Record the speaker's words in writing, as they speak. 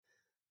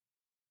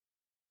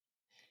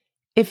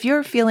If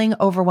you're feeling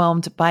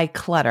overwhelmed by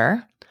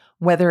clutter,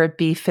 whether it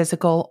be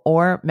physical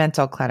or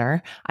mental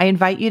clutter, I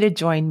invite you to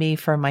join me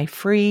for my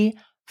free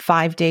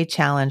 5-day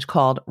challenge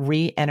called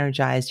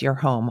Re-Energize Your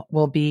Home.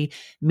 We'll be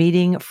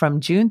meeting from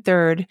June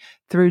 3rd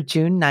through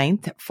June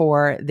 9th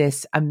for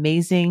this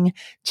amazing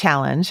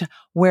challenge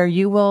where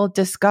you will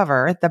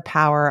discover the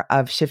power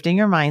of shifting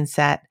your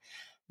mindset,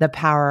 the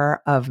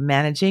power of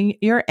managing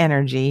your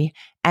energy,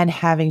 and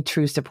having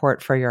true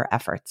support for your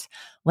efforts.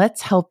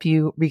 Let's help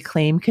you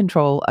reclaim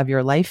control of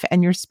your life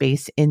and your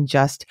space in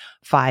just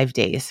 5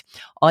 days.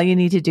 All you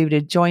need to do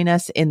to join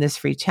us in this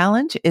free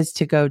challenge is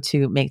to go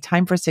to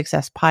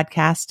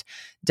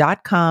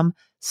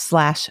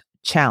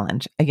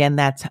maketimeforsuccesspodcast.com/challenge. Again,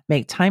 that's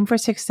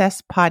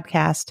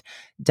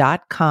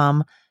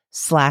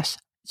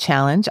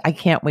maketimeforsuccesspodcast.com/challenge. I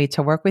can't wait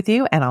to work with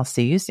you, and I'll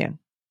see you soon.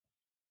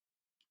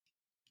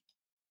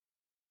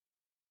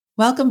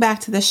 Welcome back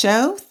to the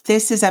show.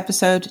 This is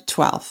episode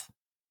 12.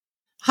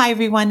 Hi,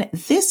 everyone.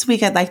 This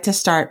week, I'd like to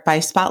start by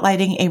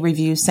spotlighting a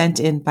review sent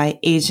in by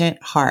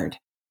Agent Hard,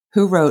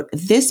 who wrote,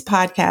 "This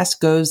podcast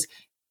goes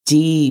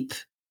deep.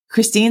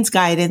 Christine's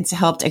guidance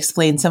helped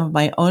explain some of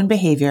my own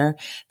behavior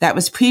that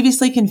was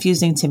previously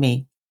confusing to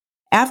me.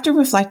 After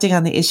reflecting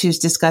on the issues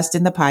discussed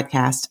in the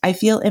podcast, I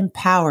feel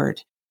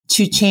empowered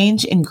to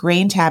change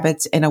ingrained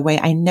habits in a way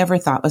I never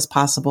thought was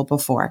possible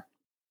before.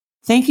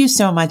 Thank you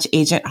so much,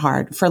 Agent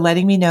Hard, for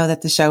letting me know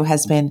that the show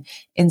has been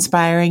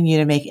inspiring you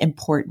to make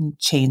important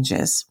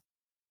changes.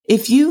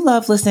 If you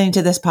love listening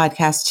to this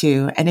podcast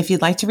too, and if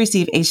you'd like to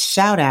receive a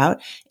shout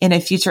out in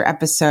a future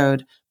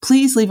episode,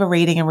 please leave a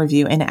rating and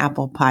review in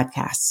Apple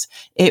Podcasts.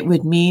 It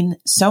would mean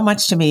so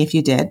much to me if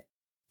you did.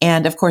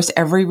 And of course,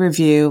 every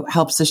review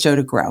helps the show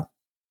to grow.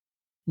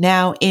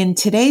 Now, in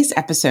today's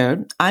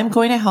episode, I'm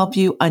going to help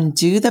you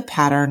undo the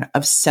pattern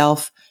of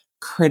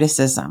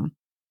self-criticism,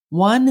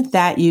 one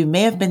that you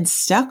may have been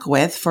stuck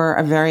with for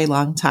a very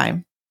long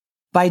time.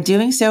 By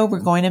doing so,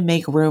 we're going to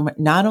make room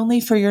not only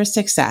for your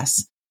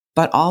success,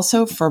 but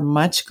also for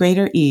much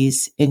greater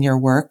ease in your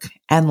work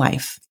and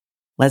life.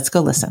 Let's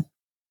go listen.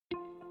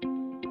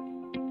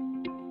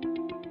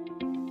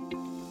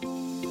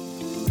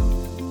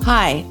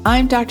 Hi,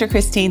 I'm Dr.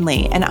 Christine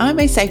Lee, and I'm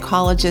a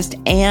psychologist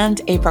and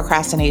a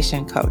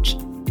procrastination coach.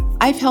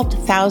 I've helped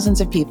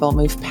thousands of people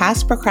move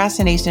past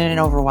procrastination and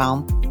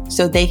overwhelm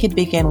so they could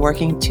begin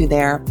working to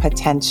their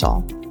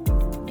potential.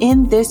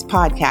 In this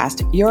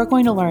podcast, you're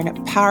going to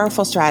learn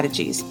powerful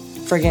strategies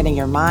for getting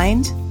your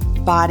mind,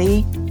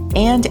 body,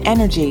 and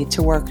energy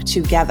to work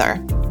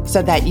together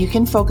so that you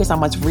can focus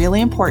on what's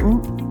really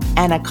important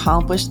and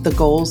accomplish the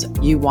goals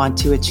you want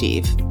to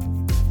achieve.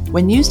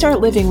 When you start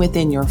living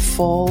within your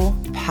full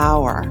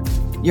power,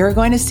 you're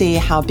going to see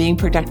how being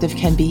productive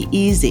can be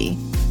easy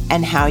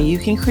and how you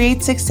can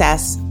create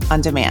success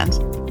on demand.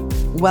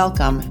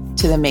 Welcome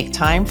to the Make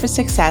Time for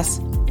Success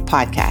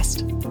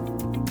podcast.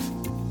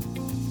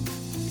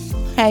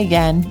 Hi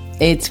again,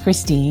 it's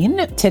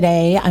Christine.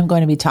 Today, I'm going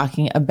to be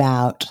talking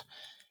about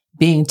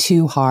being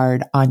too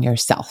hard on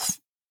yourself,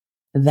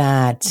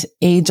 that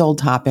age-old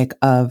topic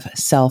of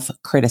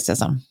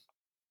self-criticism.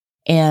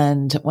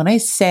 And when I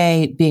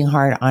say being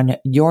hard on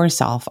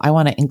yourself, I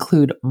want to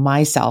include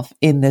myself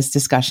in this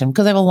discussion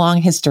because I have a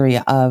long history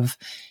of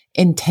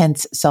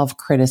intense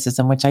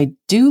self-criticism, which I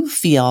do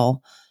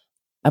feel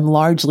I'm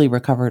largely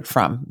recovered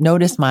from.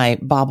 Notice my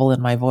bobble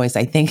in my voice.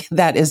 I think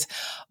that is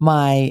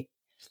my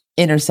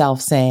inner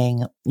self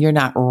saying, you're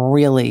not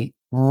really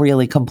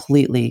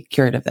completely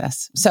cured of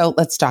this. So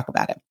let's talk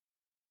about it.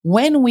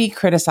 When we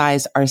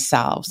criticize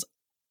ourselves,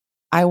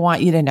 I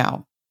want you to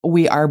know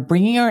we are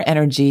bringing our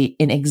energy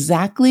in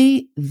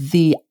exactly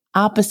the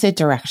opposite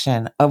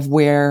direction of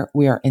where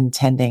we are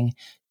intending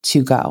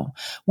to go.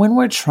 When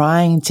we're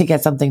trying to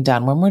get something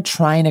done, when we're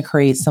trying to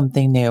create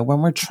something new,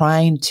 when we're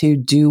trying to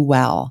do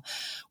well,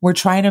 we're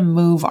trying to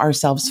move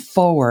ourselves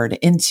forward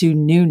into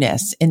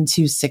newness,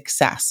 into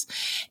success.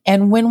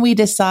 And when we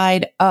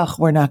decide, oh,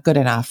 we're not good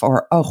enough,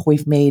 or oh,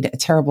 we've made a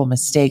terrible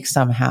mistake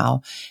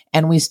somehow,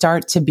 and we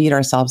start to beat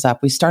ourselves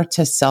up, we start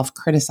to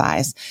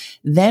self-criticize,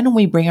 then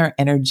we bring our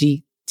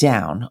energy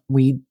down.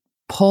 We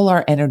pull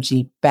our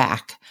energy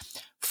back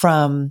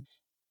from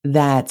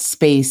that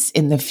space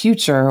in the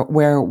future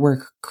where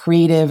we're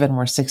creative and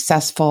we're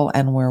successful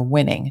and we're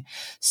winning.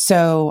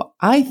 So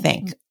I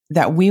think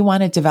that we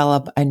want to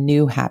develop a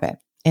new habit.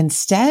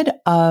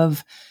 Instead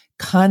of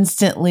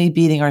constantly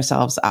beating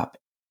ourselves up,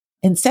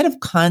 instead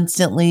of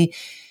constantly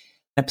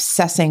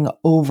obsessing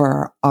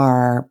over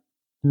our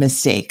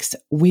mistakes,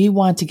 we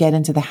want to get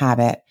into the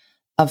habit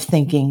of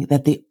thinking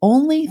that the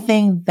only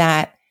thing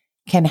that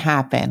can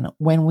happen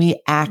when we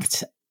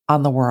act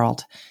on the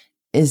world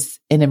is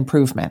an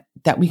improvement,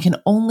 that we can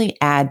only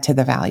add to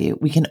the value.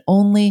 We can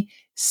only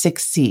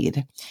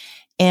succeed.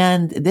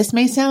 And this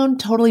may sound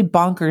totally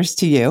bonkers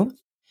to you,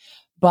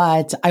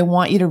 but I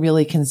want you to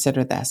really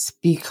consider this,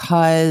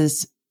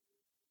 because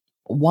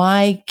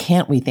why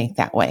can't we think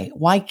that way?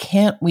 Why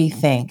can't we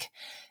think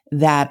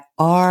that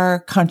our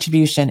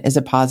contribution is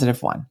a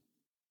positive one?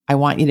 I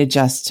want you to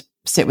just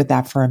sit with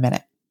that for a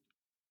minute.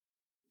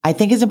 I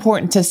think it's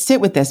important to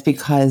sit with this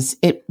because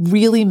it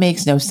really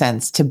makes no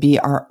sense to be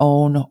our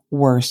own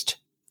worst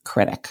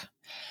critic.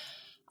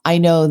 I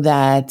know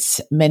that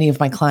many of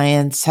my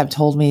clients have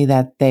told me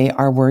that they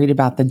are worried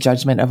about the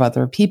judgment of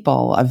other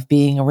people, of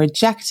being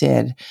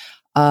rejected,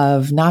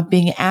 of not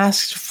being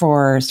asked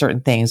for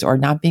certain things or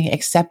not being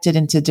accepted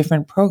into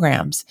different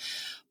programs.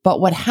 But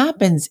what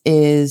happens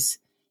is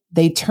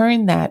they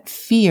turn that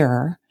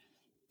fear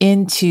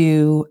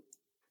into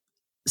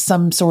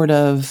some sort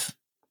of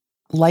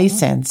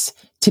license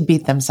to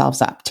beat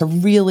themselves up, to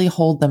really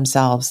hold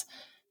themselves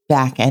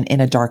back and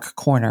in a dark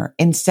corner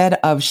instead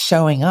of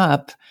showing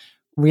up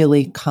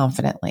really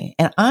confidently.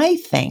 And I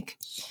think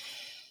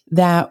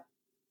that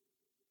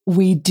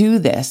we do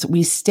this,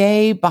 we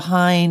stay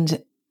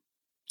behind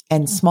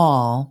and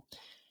small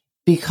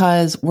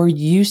because we're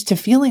used to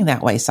feeling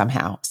that way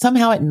somehow.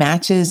 Somehow it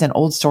matches an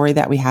old story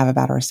that we have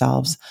about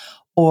ourselves,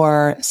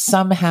 or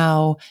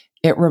somehow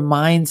it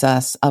reminds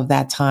us of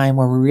that time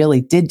where we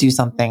really did do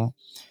something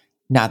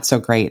not so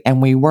great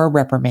and we were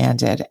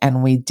reprimanded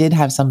and we did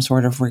have some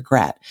sort of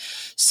regret.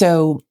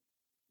 So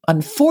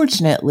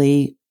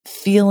unfortunately,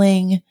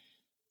 feeling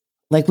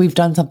like we've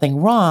done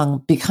something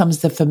wrong becomes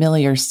the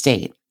familiar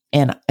state.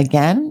 And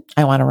again,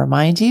 I want to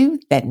remind you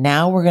that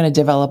now we're going to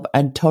develop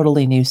a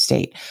totally new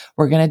state.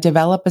 We're going to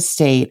develop a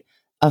state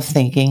of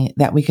thinking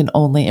that we can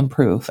only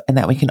improve and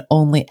that we can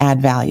only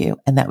add value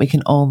and that we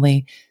can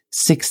only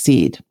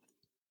succeed.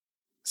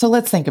 So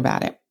let's think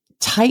about it.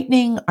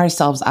 Tightening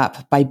ourselves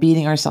up by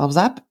beating ourselves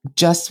up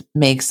just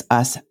makes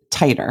us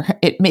tighter.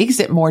 It makes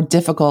it more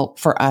difficult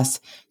for us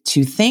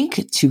to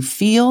think, to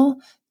feel,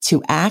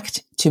 to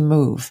act, to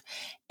move.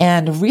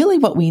 And really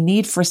what we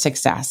need for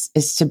success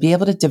is to be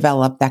able to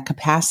develop that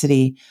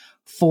capacity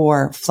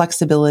for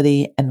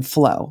flexibility and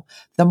flow.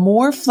 The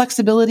more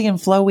flexibility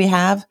and flow we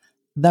have,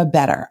 the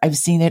better. I've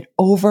seen it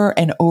over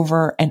and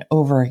over and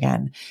over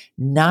again,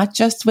 not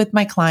just with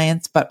my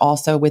clients, but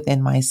also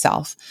within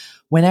myself.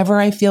 Whenever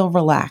I feel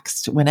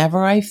relaxed,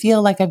 whenever I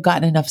feel like I've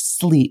gotten enough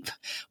sleep,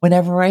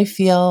 whenever I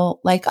feel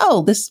like,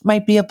 oh, this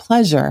might be a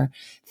pleasure,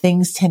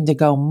 things tend to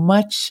go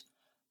much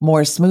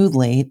more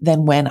smoothly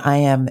than when I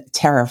am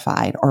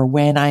terrified or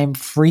when I'm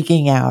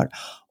freaking out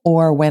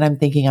or when I'm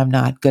thinking I'm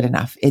not good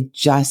enough. It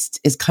just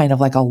is kind of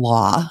like a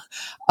law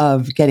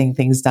of getting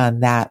things done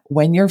that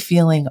when you're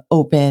feeling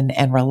open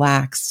and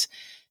relaxed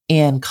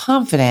and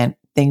confident,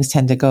 things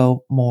tend to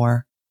go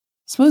more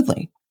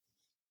smoothly.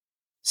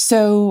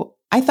 So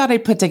I thought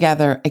I'd put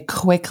together a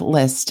quick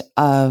list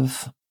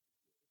of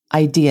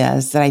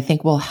ideas that I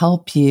think will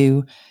help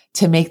you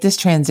to make this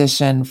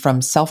transition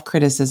from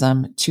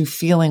self-criticism to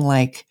feeling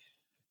like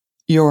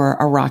you're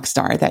a rock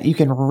star, that you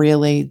can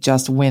really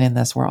just win in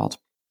this world.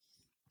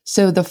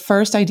 So the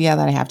first idea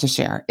that I have to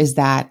share is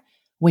that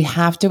we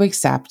have to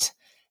accept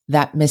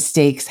that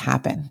mistakes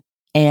happen.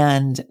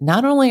 And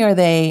not only are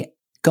they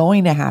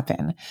going to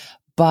happen,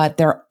 but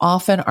they're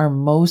often our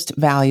most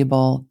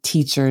valuable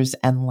teachers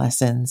and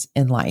lessons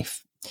in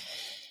life.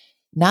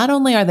 Not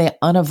only are they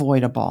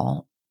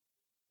unavoidable,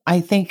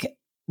 I think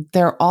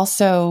they're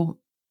also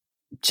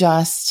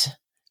just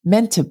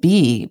meant to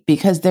be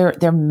because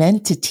they're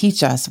meant to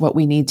teach us what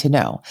we need to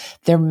know.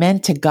 They're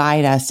meant to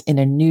guide us in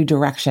a new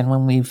direction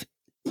when we've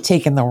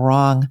taken the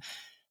wrong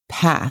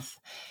path.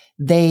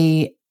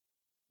 They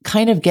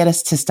kind of get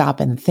us to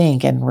stop and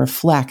think and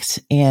reflect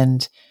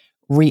and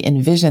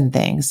re-envision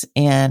things.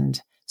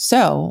 And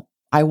so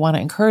I want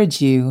to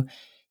encourage you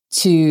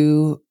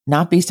to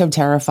not be so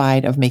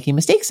terrified of making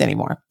mistakes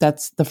anymore.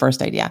 That's the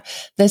first idea.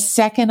 The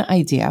second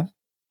idea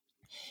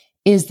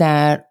is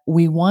that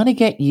we want to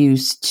get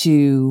used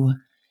to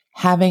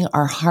having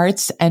our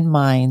hearts and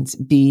minds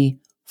be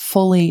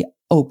fully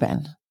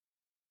open.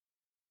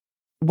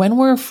 When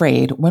we're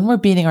afraid, when we're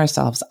beating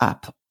ourselves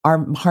up,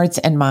 our hearts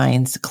and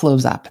minds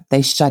close up.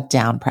 They shut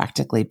down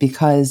practically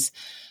because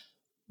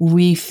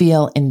we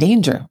feel in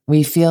danger.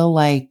 We feel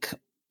like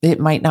it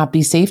might not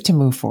be safe to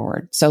move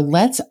forward. So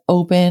let's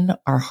open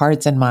our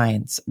hearts and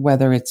minds,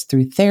 whether it's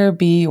through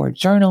therapy or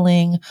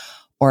journaling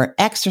or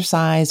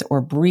exercise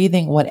or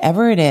breathing,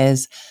 whatever it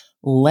is.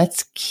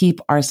 Let's keep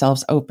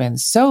ourselves open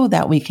so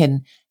that we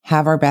can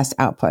have our best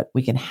output.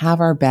 We can have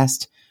our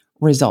best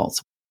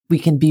results. We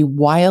can be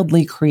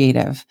wildly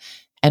creative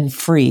and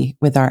free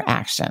with our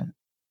action.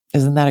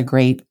 Isn't that a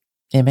great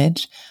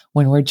image?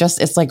 When we're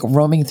just, it's like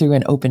roaming through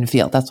an open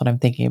field. That's what I'm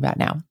thinking about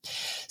now.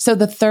 So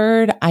the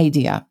third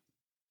idea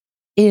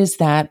is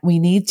that we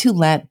need to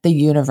let the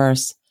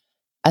universe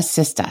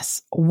assist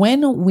us.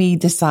 When we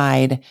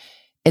decide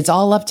it's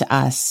all up to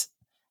us,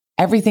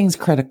 everything's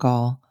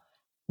critical,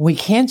 we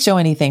can't show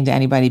anything to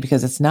anybody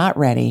because it's not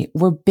ready,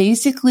 we're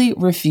basically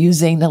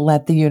refusing to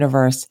let the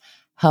universe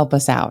help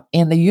us out.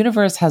 And the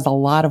universe has a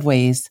lot of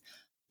ways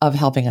of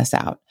helping us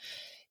out.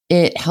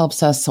 It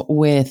helps us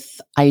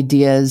with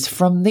ideas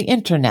from the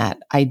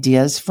internet,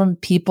 ideas from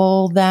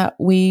people that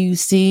we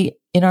see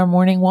in our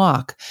morning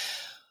walk.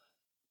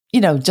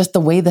 Just the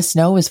way the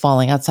snow is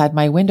falling outside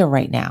my window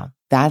right now.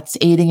 That's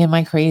aiding in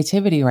my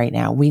creativity right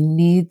now. We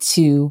need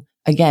to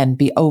again,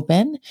 be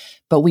open,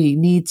 but we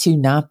need to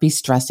not be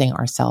stressing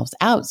ourselves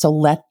out. So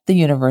let the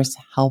universe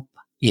help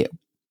you.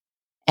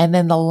 And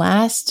then the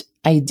last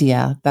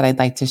idea that I'd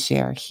like to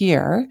share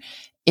here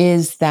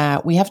is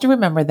that we have to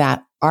remember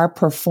that our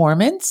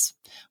performance,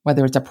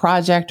 whether it's a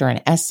project or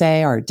an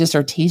essay or a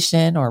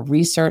dissertation or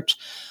research,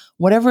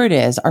 whatever it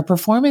is, our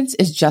performance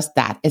is just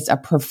that. It's a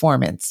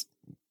performance.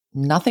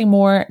 Nothing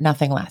more,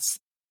 nothing less.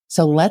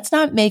 So let's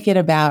not make it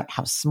about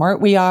how smart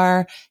we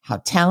are,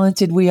 how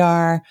talented we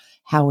are,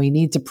 how we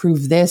need to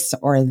prove this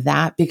or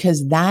that,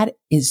 because that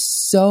is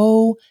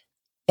so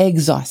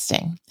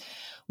exhausting.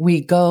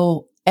 We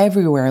go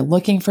everywhere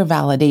looking for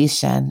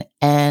validation,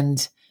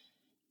 and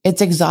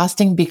it's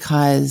exhausting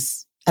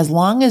because as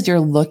long as you're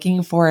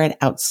looking for it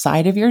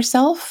outside of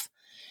yourself,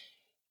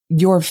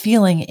 you're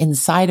feeling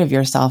inside of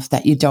yourself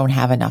that you don't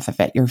have enough of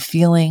it. You're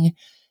feeling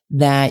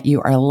that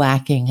you are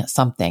lacking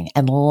something,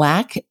 and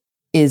lack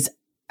is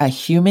a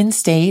human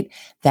state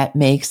that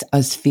makes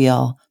us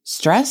feel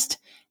stressed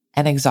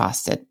and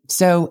exhausted.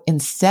 So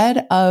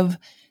instead of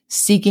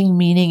seeking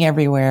meaning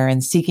everywhere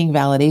and seeking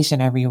validation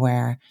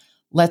everywhere,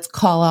 let's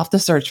call off the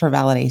search for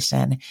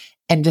validation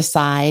and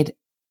decide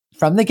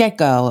from the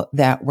get-go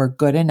that we're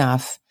good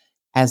enough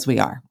as we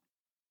are.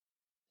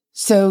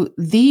 So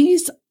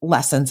these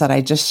lessons that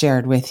I just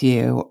shared with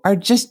you are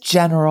just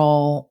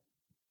general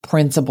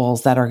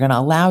principles that are going to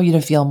allow you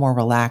to feel more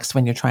relaxed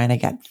when you're trying to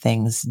get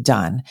things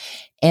done.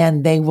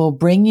 And they will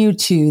bring you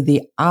to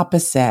the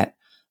opposite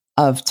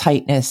of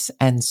tightness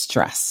and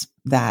stress,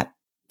 that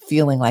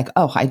feeling like,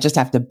 oh, I just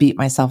have to beat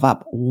myself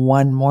up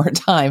one more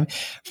time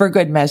for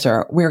good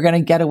measure. We're going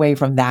to get away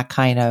from that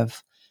kind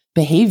of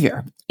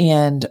behavior.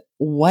 And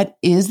what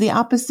is the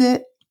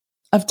opposite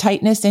of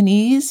tightness and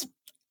ease?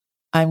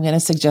 I'm going to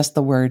suggest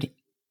the word.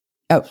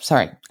 Oh,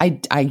 sorry.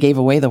 I gave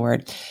away the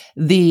word.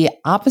 The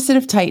opposite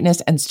of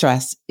tightness and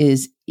stress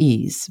is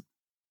ease.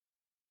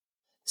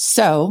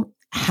 So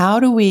how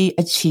do we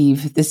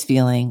achieve this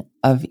feeling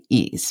of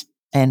ease?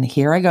 And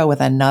here I go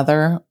with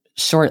another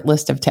short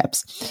list of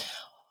tips.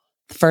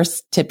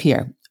 First tip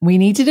here. We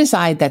need to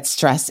decide that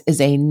stress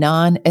is a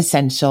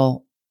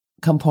non-essential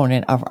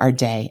component of our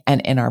day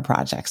and in our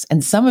projects.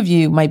 And some of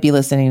you might be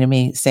listening to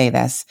me say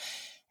this,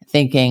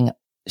 thinking,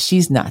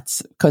 she's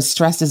nuts, because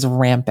stress is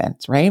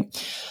rampant, right?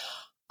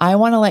 I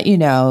want to let you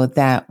know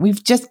that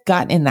we've just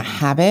gotten in the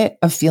habit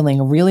of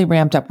feeling really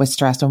ramped up with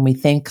stress when we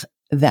think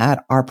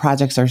that our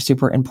projects are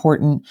super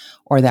important,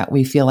 or that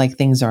we feel like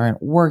things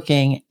aren't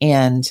working,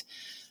 and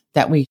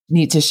that we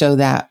need to show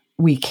that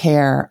we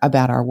care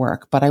about our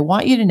work. But I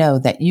want you to know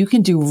that you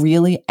can do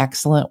really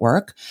excellent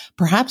work,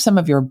 perhaps some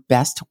of your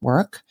best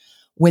work,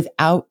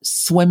 without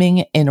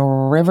swimming in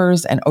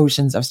rivers and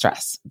oceans of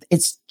stress.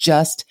 It's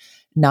just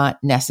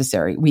not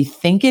necessary. We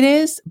think it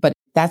is, but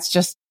that's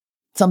just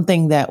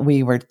something that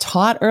we were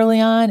taught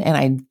early on. And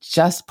I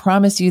just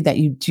promise you that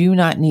you do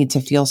not need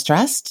to feel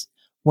stressed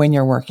when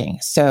you're working.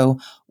 So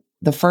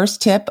the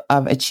first tip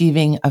of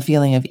achieving a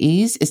feeling of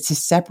ease is to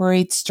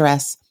separate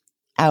stress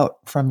out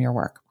from your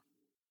work.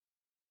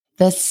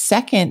 The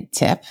second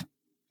tip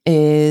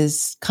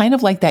is kind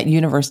of like that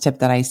universe tip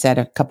that I said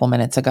a couple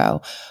minutes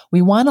ago.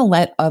 We want to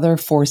let other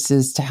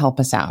forces to help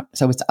us out.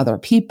 So it's other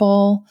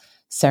people,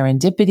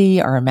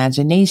 serendipity, our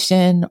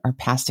imagination, our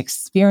past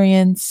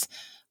experience,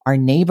 our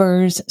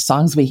neighbors,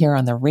 songs we hear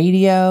on the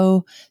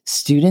radio,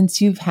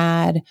 students you've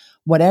had,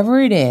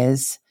 whatever it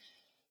is,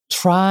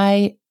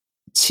 try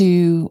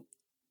to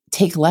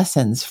take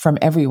lessons from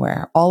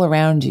everywhere, all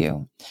around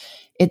you.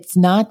 It's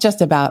not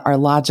just about our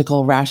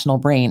logical, rational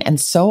brain.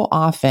 And so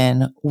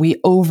often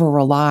we over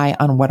rely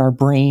on what our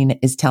brain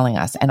is telling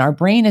us. And our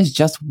brain is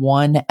just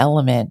one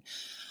element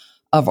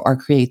of our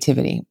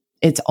creativity.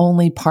 It's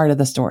only part of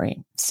the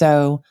story.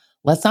 So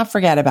let's not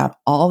forget about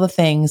all the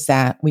things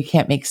that we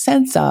can't make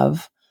sense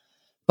of,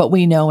 but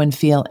we know and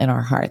feel in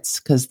our hearts,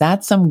 because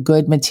that's some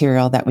good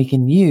material that we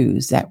can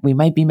use that we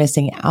might be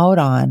missing out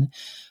on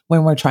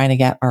when we're trying to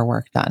get our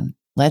work done.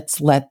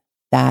 Let's let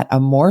that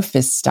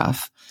amorphous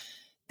stuff,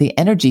 the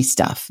energy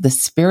stuff, the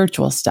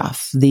spiritual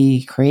stuff,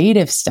 the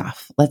creative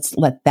stuff, let's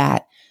let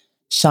that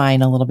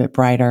shine a little bit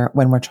brighter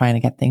when we're trying to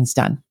get things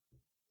done.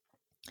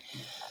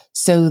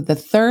 So the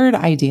third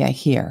idea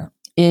here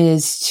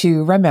is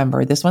to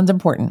remember, this one's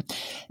important,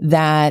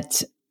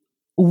 that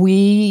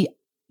we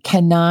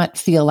cannot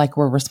feel like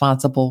we're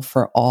responsible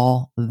for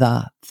all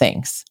the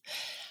things.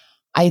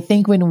 I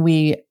think when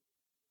we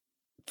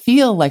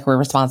feel like we're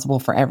responsible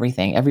for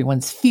everything,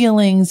 everyone's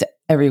feelings,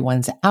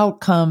 everyone's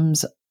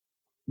outcomes,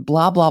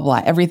 blah, blah,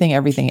 blah, everything,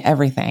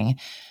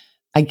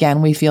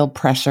 again, we feel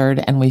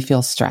pressured and we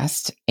feel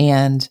stressed,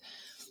 and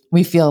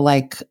we feel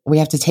like we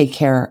have to take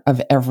care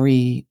of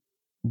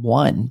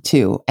everyone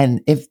too.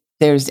 And if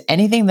there's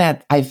anything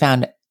that I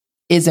found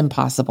is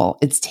impossible,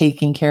 it's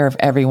taking care of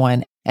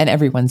everyone and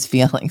everyone's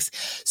feelings.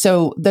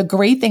 So the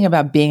great thing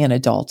about being an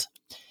adult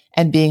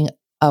and being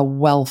a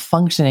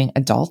well-functioning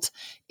adult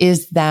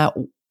is that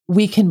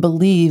we can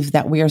believe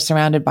that we are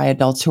surrounded by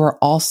adults who are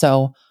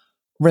also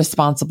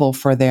responsible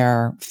for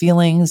their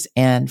feelings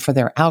and for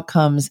their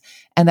outcomes,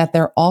 and that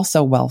they're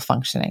also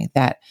well-functioning,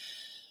 that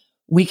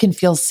we can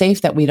feel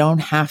safe that we don't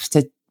have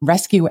to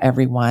rescue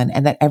everyone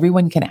and that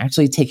everyone can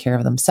actually take care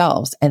of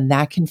themselves. And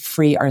that can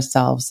free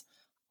ourselves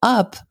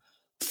up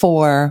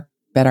for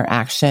better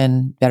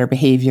action, better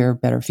behavior,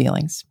 better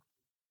feelings.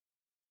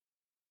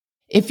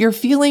 If you're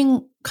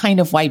feeling kind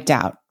of wiped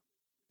out,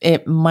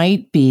 it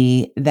might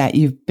be that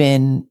you've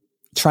been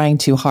trying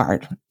too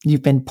hard.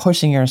 You've been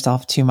pushing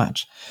yourself too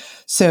much.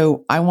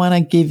 So I want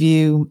to give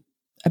you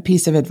a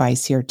piece of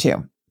advice here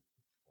too.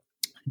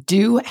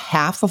 Do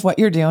half of what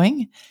you're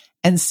doing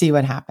and see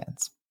what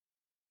happens.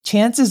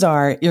 Chances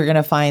are you're going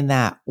to find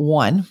that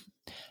one,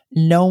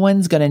 no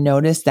one's going to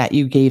notice that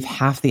you gave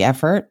half the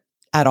effort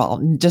at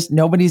all. Just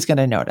nobody's going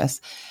to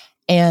notice.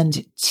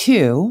 And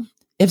two,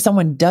 if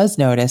someone does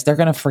notice, they're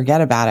going to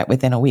forget about it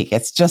within a week.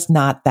 It's just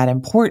not that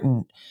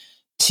important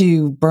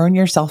to burn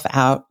yourself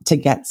out to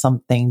get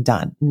something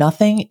done.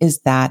 Nothing is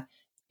that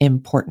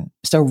important.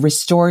 So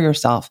restore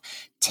yourself.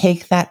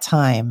 Take that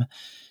time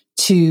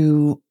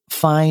to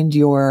find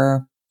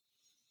your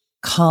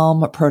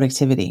calm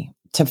productivity,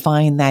 to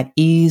find that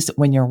ease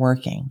when you're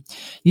working.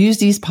 Use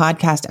these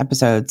podcast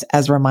episodes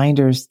as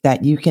reminders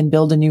that you can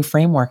build a new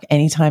framework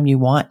anytime you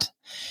want.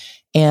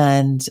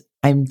 And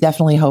I'm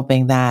definitely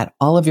hoping that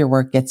all of your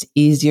work gets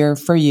easier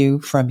for you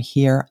from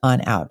here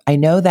on out. I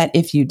know that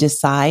if you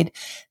decide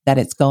that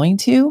it's going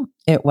to,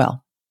 it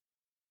will.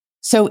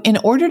 So in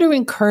order to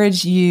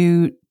encourage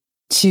you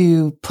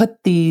to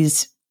put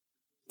these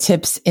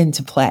tips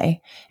into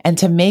play and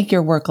to make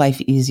your work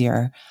life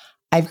easier,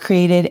 I've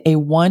created a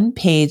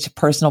one-page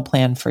personal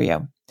plan for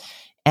you.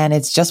 And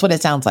it's just what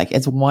it sounds like.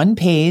 It's one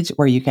page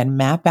where you can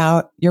map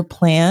out your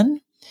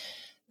plan,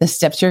 the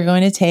steps you're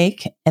going to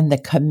take, and the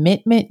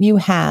commitment you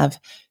have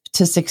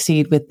to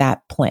succeed with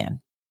that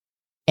plan.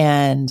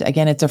 And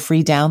again, it's a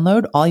free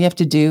download. All you have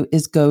to do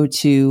is go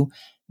to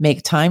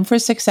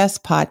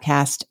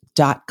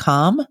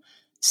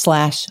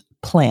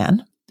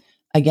maketimeforsuccesspodcast.com/plan.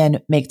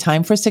 Again,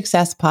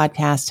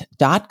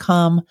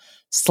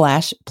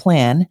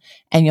 maketimeforsuccesspodcast.com/plan,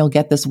 and you'll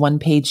get this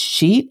one-page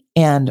sheet.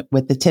 And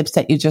with the tips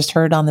that you just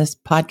heard on this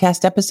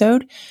podcast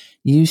episode,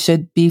 you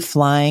should be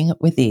flying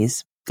with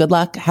ease. Good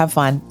luck. Have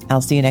fun.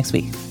 I'll see you next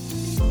week.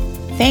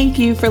 Thank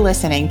you for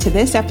listening to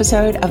this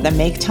episode of the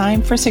Make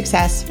Time for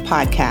Success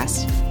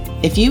podcast.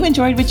 If you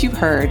enjoyed what you've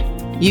heard,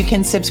 you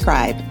can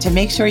subscribe to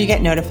make sure you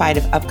get notified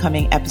of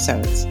upcoming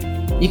episodes.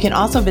 You can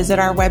also visit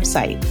our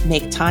website,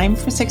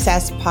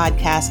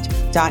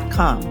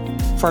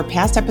 maketimeforsuccesspodcast.com, for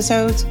past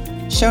episodes,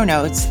 show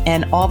notes,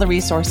 and all the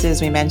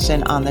resources we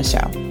mentioned on the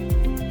show.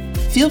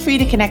 Feel free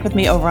to connect with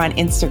me over on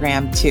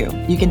Instagram too.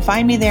 You can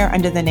find me there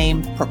under the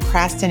name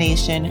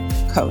Procrastination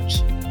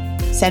Coach.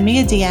 Send me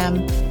a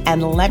DM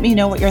and let me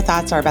know what your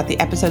thoughts are about the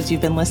episodes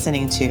you've been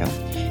listening to.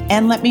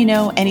 And let me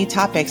know any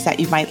topics that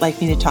you might like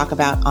me to talk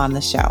about on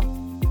the show.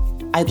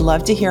 I'd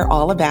love to hear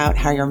all about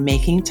how you're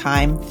making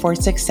time for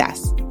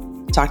success.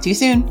 Talk to you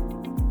soon.